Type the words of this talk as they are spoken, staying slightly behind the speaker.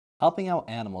Helping out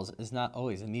animals is not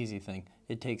always an easy thing.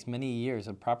 It takes many years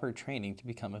of proper training to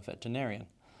become a veterinarian.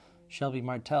 Shelby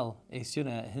Martelle, a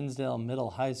student at Hinsdale Middle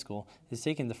High School, is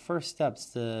taking the first steps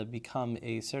to become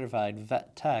a certified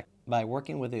vet tech by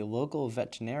working with a local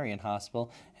veterinarian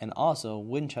hospital and also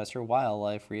Winchester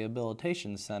Wildlife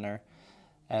Rehabilitation Center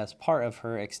as part of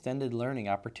her extended learning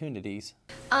opportunities.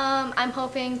 I'm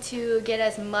hoping to get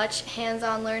as much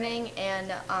hands-on learning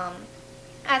and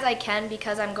as I can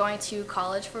because I'm going to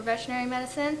college for veterinary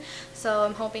medicine. So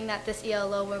I'm hoping that this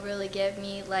ELO will really give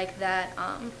me like that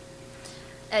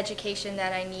education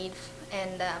that I need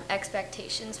and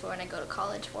expectations for when I go to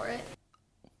college for it.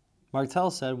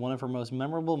 Martelle said one of her most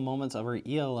memorable moments of her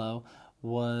ELO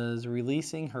was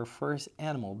releasing her first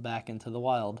animal back into the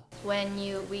wild. When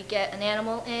we get an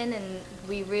animal in and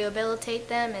we rehabilitate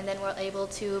them and then we're able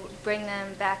to bring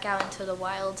them back out into the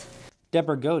wild.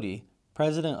 Deborah Godey,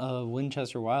 president of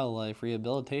Winchester Wildlife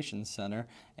Rehabilitation Center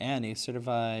and a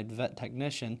certified vet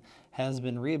technician, has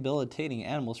been rehabilitating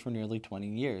animals for nearly 20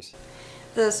 years.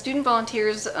 The student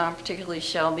volunteers, particularly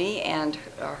Shelby and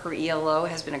her ELO,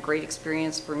 has been a great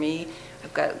experience for me.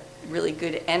 I've got really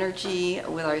good energy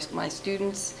with my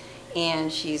students,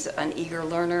 and she's an eager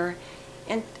learner.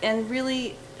 And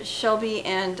really, Shelby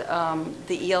and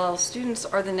the ELL students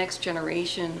are the next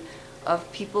generation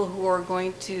of people who are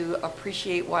going to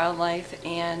appreciate wildlife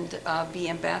and be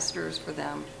ambassadors for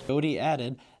them. Godey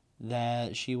added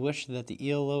that she wished that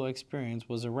the ELO experience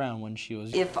was around when she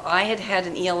was young. If I had had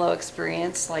an ELO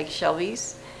experience like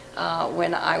Shelby's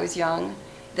when I was young,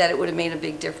 that it would have made a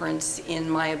big difference in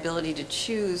my ability to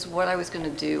choose what I was going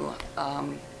to do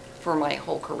for my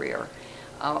whole career.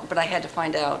 But I had to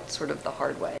find out sort of the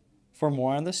hard way. For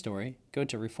more on this story, go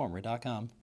to reformer.com.